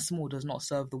playing small does not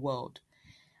serve the world.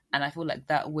 And I feel like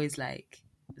that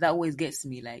always gets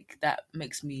me, like, that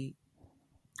makes me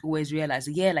always realize,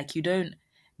 like, you don't,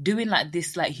 doing like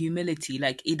this, like, humility,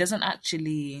 like, it doesn't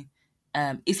actually,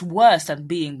 it's worse than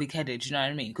being big-headed, you know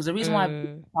what I mean? Because the reason why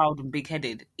being proud and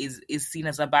big-headed is seen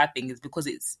as a bad thing is because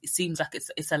it seems like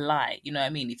it's a lie, you know what I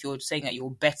mean? If you're saying that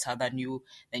you're better than you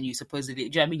supposedly,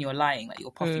 do you know what I mean? You're lying, like,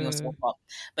 you're puffing yourself up.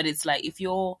 But it's like, if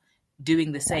you're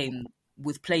doing the same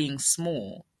with playing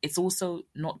small, it's also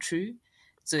not true.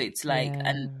 So it's like,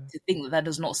 and to think that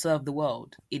does not serve the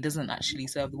world, it doesn't actually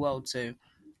serve the world. So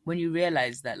when you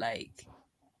realize that, like,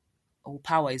 all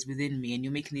power is within me, and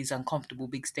you're making these uncomfortable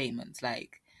big statements,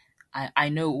 like, I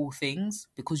know all things,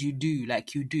 because you do,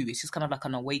 like, you do. It's just kind of like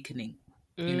an awakening,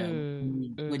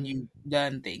 when you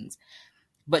learn things.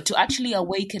 But to actually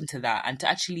awaken to that, and to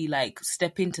actually, like,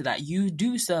 step into that, you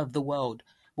do serve the world.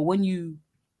 But when you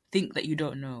think that you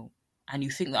don't know, and you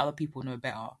think that other people know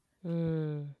better,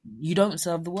 you don't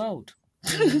serve the world.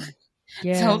 So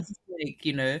it's like,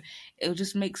 it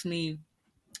just makes me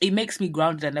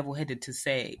grounded and level-headed to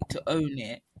own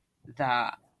it,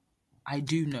 that I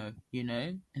do know,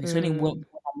 and it's only when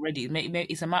I'm ready.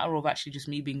 It's a matter of actually just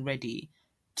me being ready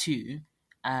to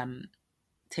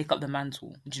take up the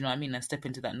mantle, do you know what I mean, and step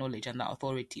into that knowledge and that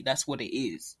authority. That's what it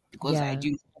is, because I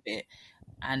do have it,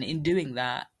 and in doing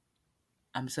that,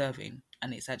 I'm serving,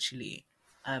 and it's actually,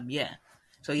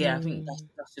 So I think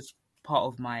that's just part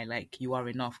of my, like, you are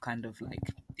enough kind of, like,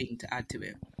 thing to add to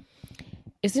it.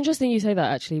 It's interesting you say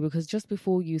that, actually, because just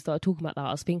before you started talking about that,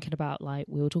 I was thinking about, like,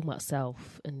 we were talking about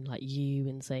self and, like, you,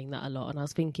 and saying that a lot. And I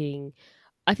was thinking,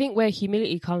 I think where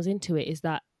humility comes into it is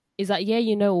that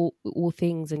you know all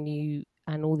things,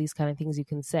 and all these kind of things you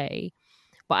can say.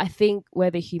 But I think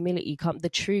where the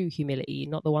true humility,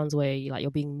 not the ones where you're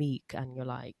being meek and you're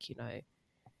like,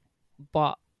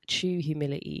 but true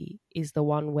humility is the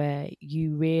one where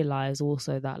you realize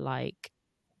also that, like,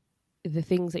 the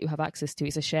things that you have access to,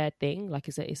 it's a shared thing, like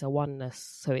it's a oneness,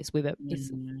 so it's with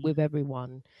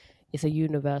everyone, it's a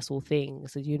universal thing,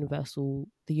 it's the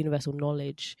universal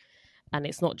knowledge, and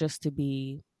it's not just to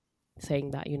be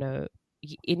saying that,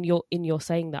 in your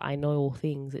saying that I know all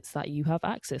things, it's that you have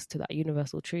access to that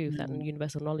universal truth, that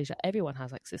universal knowledge that everyone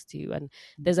has access to, and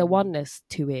there's a oneness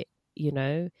to it,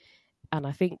 and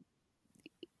I think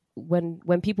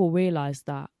when people realize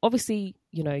that, obviously,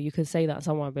 you can say that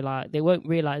someone will be like, they won't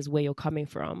realize where you're coming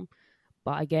from,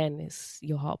 But again, it's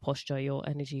your heart posture, your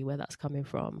energy, where that's coming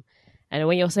from. And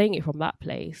when you're saying it from that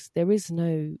place, there is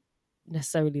no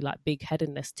necessarily like big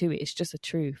headedness to it. It's just a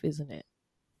truth, isn't it?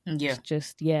 Yeah. It's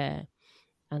just, yeah.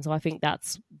 And so I think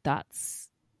that's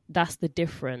the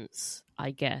difference,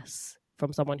 I guess,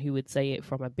 from someone who would say it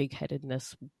from a big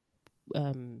headedness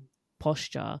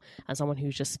posture, and someone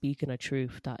who's just speaking a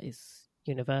truth that is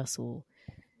universal,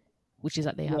 which is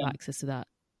that they have access to that.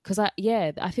 Because I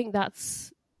think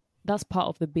that's part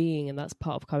of the being, and that's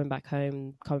part of coming back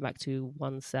home, coming back to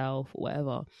oneself, or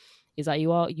whatever, is that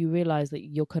you realize that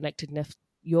your connectedness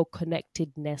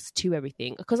to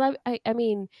everything. Because I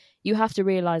mean, you have to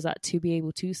realize that to be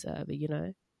able to serve, you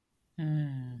know,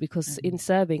 because in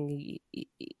serving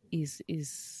is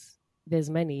there's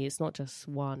many, it's not just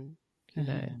one, you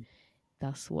know.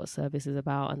 That's what service is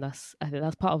about, and I think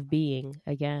that's part of being.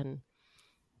 Again,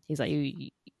 is that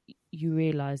you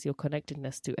realize your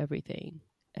connectedness to everything.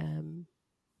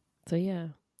 So yeah,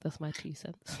 that's my 2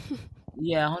 cents.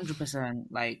 Yeah, 100%.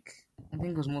 Like, I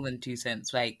think it was more than 2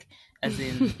 cents. Like, as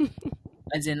in,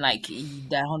 like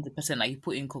that 100%. Like, you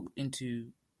put into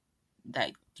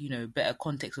that, you know, better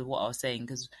context of what I was saying,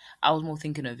 because I was more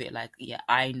thinking of it like, yeah,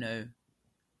 I know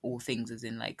all things, as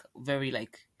in like very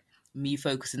like me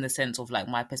focus in the sense of like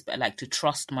my perspective, like to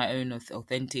trust my own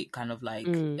authentic kind of like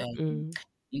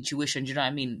intuition. Do you know what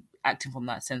I mean? Acting from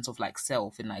that sense of like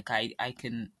self, and like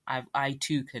I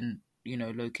too can, you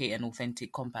know, locate an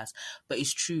authentic compass. But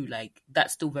it's true, like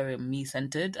that's still very me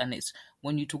centered, and it's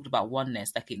when you talked about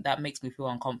oneness, like that makes me feel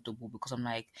uncomfortable, because I'm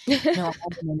like, no, I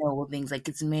want to know all things. Like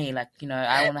it's me, like, you know,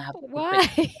 I want to have why?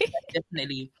 I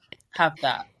definitely have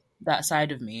that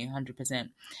side of me, 100%.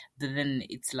 But then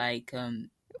it's like,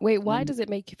 wait, why does it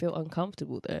make you feel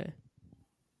uncomfortable though?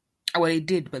 Well, it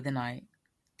did, but then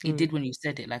it did when you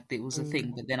said it, like it was a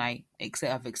thing. But then I've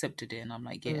accepted it, and I'm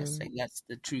like, yes, like that's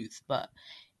the truth. But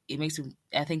it makes me,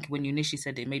 I think when you initially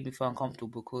said it made me feel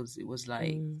uncomfortable, because it was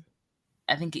like,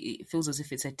 I think it feels as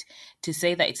if it's to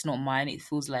say that it's not mine. It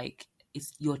feels like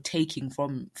you're taking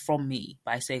from me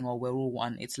by saying, oh, we're all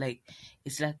one. It's like,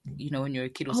 you know, when you're a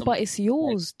kid or something. But it's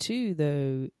yours too,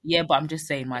 though. Yeah, but I'm just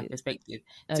saying my perspective.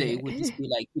 So it would just be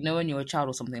like, you know, when you're a child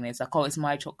or something, and it's like, oh, it's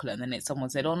my chocolate, and then someone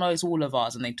said, oh no, it's all of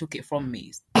ours, and they took it from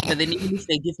me. But then even if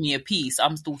they give me a piece,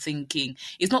 I'm still thinking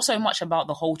it's not so much about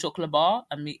the whole chocolate bar.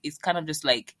 I mean, it's kind of just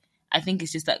like, I think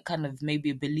it's just that kind of maybe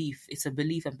a belief. It's a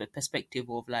belief and perspective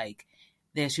of like,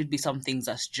 there should be some things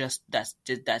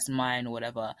that's mine or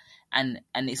whatever. And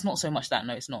it's not so much that,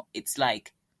 no, it's not. It's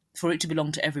like, for it to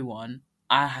belong to everyone,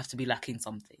 I have to be lacking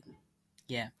something.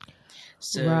 Yeah.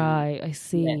 So right, I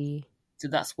see. Yeah, so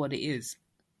that's what it is.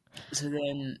 So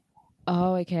then,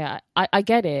 oh, okay, I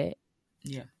get it.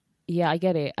 Yeah, I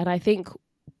get it. And I think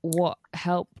what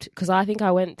helped, because I think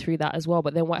I went through that as well,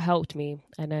 but then what helped me,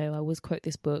 I know I always quote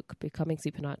this book, Becoming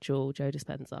Supernatural, Joe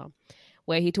Dispenza,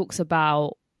 where he talks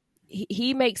about,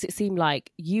 he makes it seem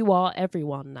like you are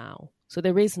everyone now. So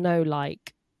there is no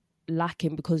like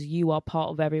lacking, because you are part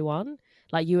of everyone.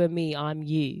 Like you and me, I'm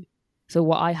you. So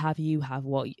what I have, you have.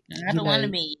 What I don't want to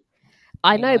be.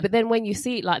 I know, but then when you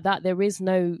see it like that, there is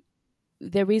no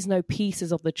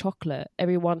pieces of the chocolate.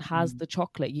 Everyone has the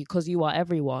chocolate, because you are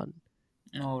everyone.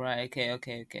 Oh, right.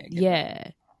 Okay. Yeah.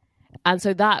 That. And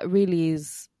so that really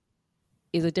is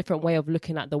a different way of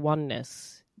looking at the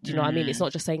oneness. Do you know what I mean? It's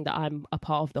not just saying that I'm a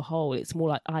part of the whole. It's more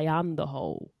like I am the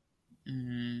whole.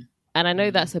 And I know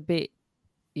that's a bit,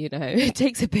 you know, it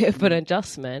takes a bit of an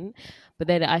adjustment, but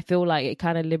then I feel like it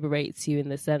kind of liberates you in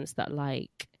the sense that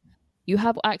like you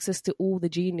have access to all the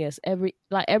genius,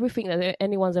 everything that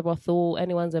anyone's ever thought,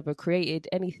 anyone's ever created,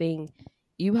 anything,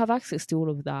 you have access to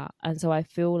all of that. And so I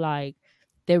feel like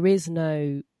there is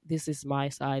no, this is my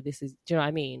side, this is, do you know what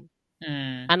I mean?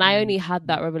 And I only had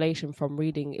that revelation from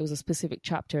reading, it was a specific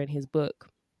chapter in his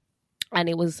book. And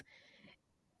it was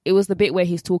the bit where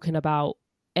he's talking about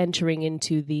entering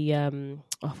into the,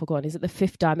 I've forgotten, is it the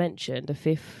fifth dimension, the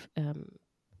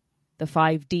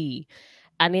 5D?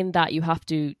 And in that, you have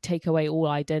to take away all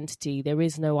identity. There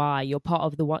is no I. You're part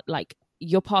of the one, like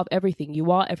you're part of everything. You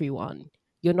are everyone.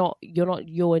 You're not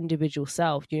your individual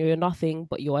self. You're nothing,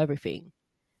 but you're everything.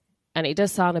 And it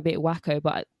does sound a bit wacko,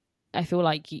 but I feel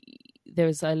like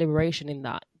there's a liberation in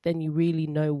that. Then you really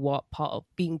know what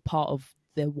being part of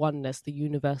the oneness, the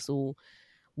universal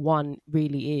one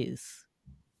really is.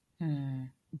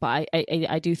 But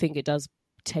I do think it does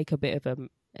take a bit of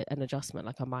an adjustment,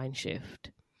 like a mind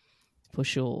shift, for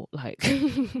sure. Like,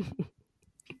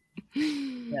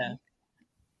 yeah,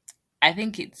 I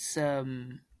think it's yeah,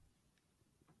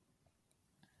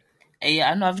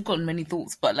 I know I've gotten many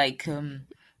thoughts, but like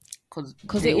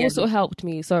because it also helped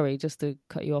me. Sorry, just to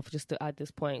cut you off, just to add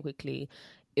this point quickly.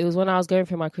 It was when I was going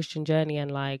through my Christian journey,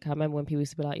 and like I remember when people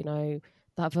used to be like,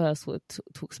 that verse what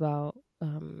talks about.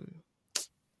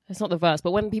 It's not the verse,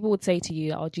 but when people would say to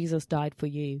you, "Oh, Jesus died for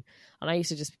you," and I used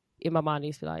to just in my mind, I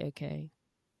used to be like, okay,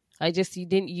 it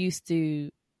didn't used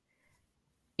to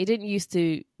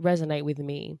resonate with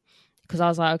me. Because I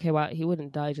was like, okay, well, he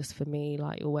wouldn't die just for me,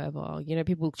 like, or whatever.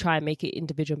 People try and make it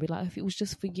individual and be like, if it was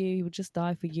just for you, he would just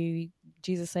die for you.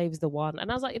 Jesus saves the one. And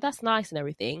I was like, that's nice and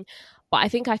everything. But I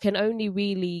think I can only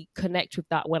really connect with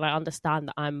that when I understand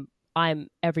that I'm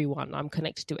everyone. I'm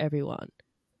connected to everyone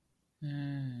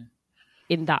in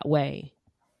that way.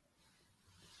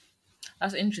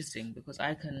 That's interesting because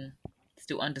I can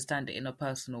still understand it in a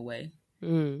personal way.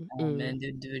 And the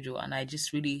individual, and I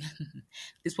just really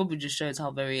this probably just shows how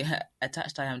very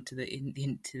attached I am to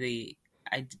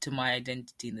my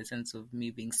identity, in the sense of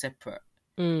me being separate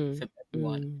from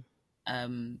everyone.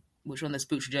 Which on the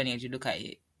spiritual journey, as you look at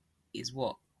it, is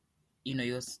what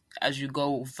as you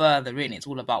go further in, it's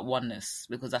all about oneness,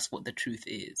 because that's what the truth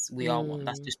is. We are one.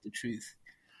 That's just the truth.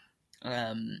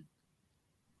 I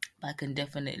can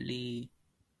definitely,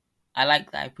 I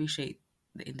like that. I appreciate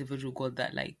the individual God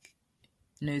that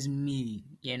knows me,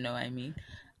 you know what I mean?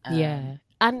 I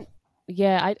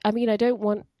mean, I don't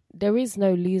want, there is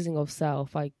no losing of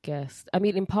self, I guess. I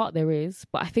mean, in part there is,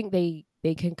 but I think they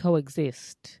can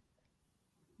coexist.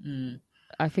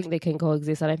 I think they can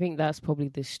coexist, and I think that's probably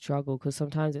the struggle, because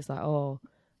sometimes it's like, oh,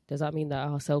 does that mean that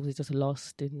ourselves is just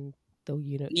lost in the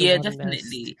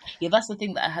definitely. Yeah, that's the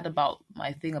thing that I had about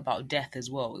my thing about death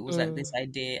as well. It was like this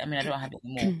idea, I mean, I don't have it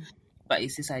anymore. But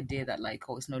it's this idea that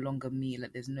it's no longer me.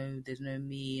 Like there's no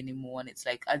me anymore. And it's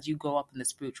like, as you go up in the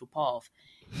spiritual path,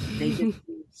 they get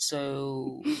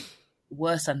so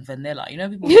worse than vanilla.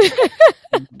 People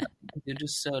you're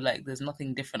just so there's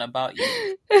nothing different about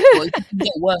you. Well, if you can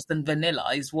get worse than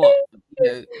vanilla is what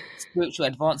spiritual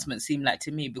advancement seem like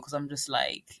to me, because I'm just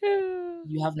like,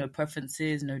 you have no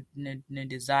preferences, no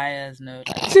desires, no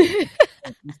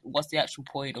what's the actual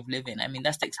point of living? I mean,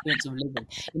 that's the experience of living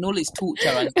in all its torture,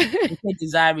 and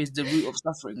desire is the root of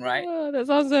suffering, right? Oh, that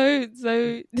sounds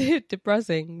so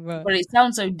depressing, but it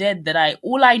sounds so dead that I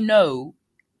know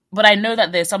that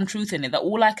there's some truth in it, that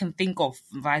all I can think of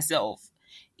myself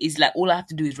is all I have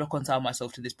to do is reconcile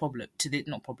myself to this problem,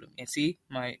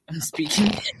 I'm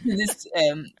speaking to this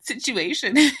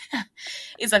situation.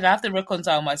 It's I have to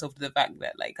reconcile myself to the fact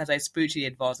that as I spiritually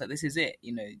advance, that this is it,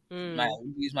 I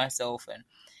lose myself,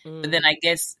 but then I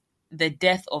guess the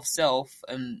death of self,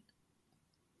 I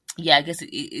guess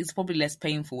it's probably less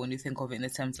painful when you think of it in the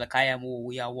terms I am all,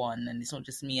 we are one, and it's not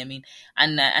just me. I mean,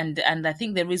 and I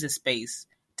think there is a space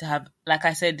to have, like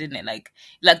I said, didn't it?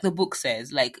 Like the book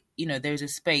says, there's a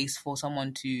space for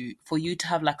you to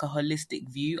have a holistic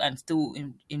view and still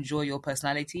enjoy your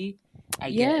personality. I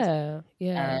guess.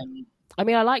 Yeah. I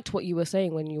mean, I liked what you were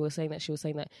saying when you were saying that she was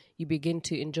saying that you begin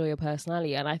to enjoy your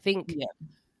personality, and I think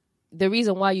the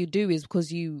reason why you do is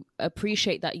because you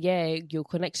appreciate that. You're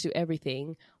connected to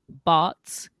everything,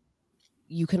 but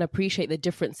you can appreciate the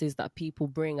differences that people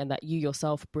bring and that you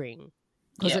yourself bring.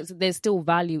 Because there's still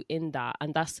value in that,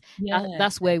 and that's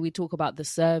where we talk about the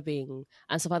serving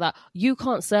and stuff like that. You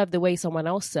can't serve the way someone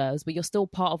else serves, but you're still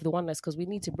part of the oneness, because we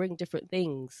need to bring different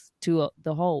things to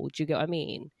the whole. Do you get what I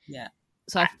mean? Yeah.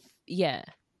 So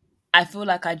I feel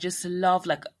like I just love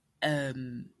as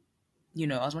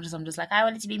much as I'm just I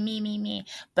want it to be me,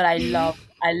 but I love,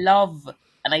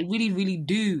 and I really, really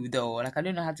do though. I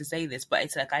don't know how to say this, but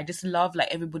it's I just love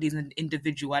everybody's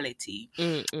individuality.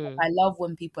 I love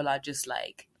when people are just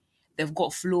they've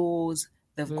got flaws,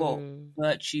 they've got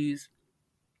virtues.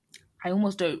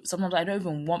 Sometimes I don't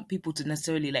even want people to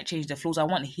necessarily change their flaws. I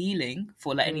want healing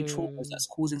for any traumas that's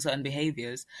causing certain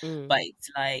behaviors. But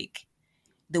it's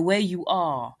the way you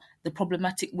are, the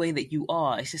problematic way that you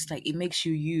are, it's just it makes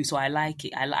you you. So I like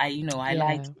it. I'm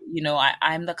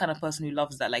the kind of person who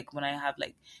loves that. When I have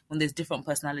when there's different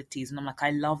personalities, and I'm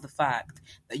I love the fact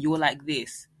that you're like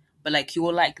this, but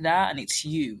you're like that, and it's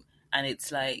you, and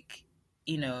it's and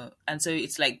so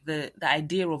it's the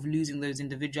idea of losing those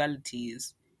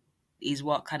individualities is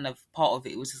what kind of part of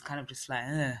it was just kind of just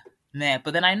meh.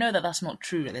 But then I know that that's not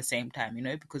true at the same time,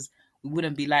 because we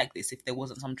wouldn't be like this if there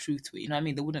wasn't some truth to it. You know what I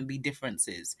mean? There wouldn't be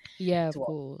differences. Yeah, of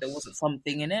course. There wasn't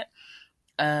something in it.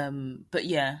 But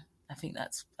yeah, I think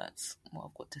that's what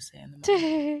I've got to say in the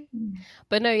moment.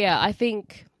 But no, I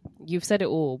think you've said it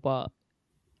all, but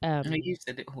no, you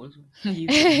said it all.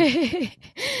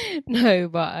 No,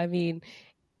 but I mean,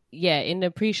 in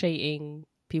appreciating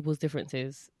people's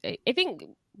differences, I think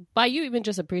by you even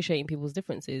just appreciating people's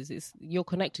differences, you're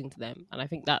connecting to them, and I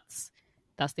think that's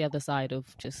that's the other side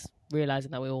of just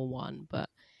realizing that we're all one. But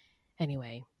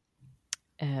anyway,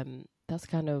 that's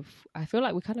kind of, I feel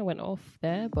like we kind of went off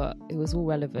there, but it was all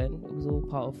relevant. It was all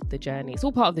part of the journey. It's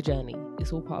all part of the journey.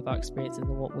 It's all part of our experiences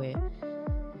and what we're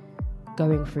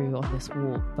going through on this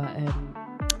walk. But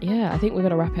yeah, I think we're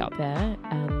going to wrap it up there,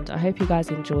 and I hope you guys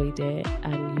enjoyed it,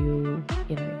 and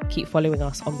you know, keep following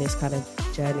us on this kind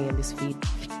of journey and this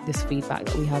feedback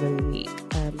that we have every week.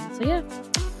 So yeah,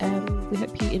 we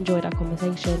hope you enjoyed our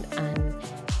conversation, and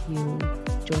you'll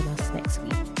join us next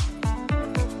week.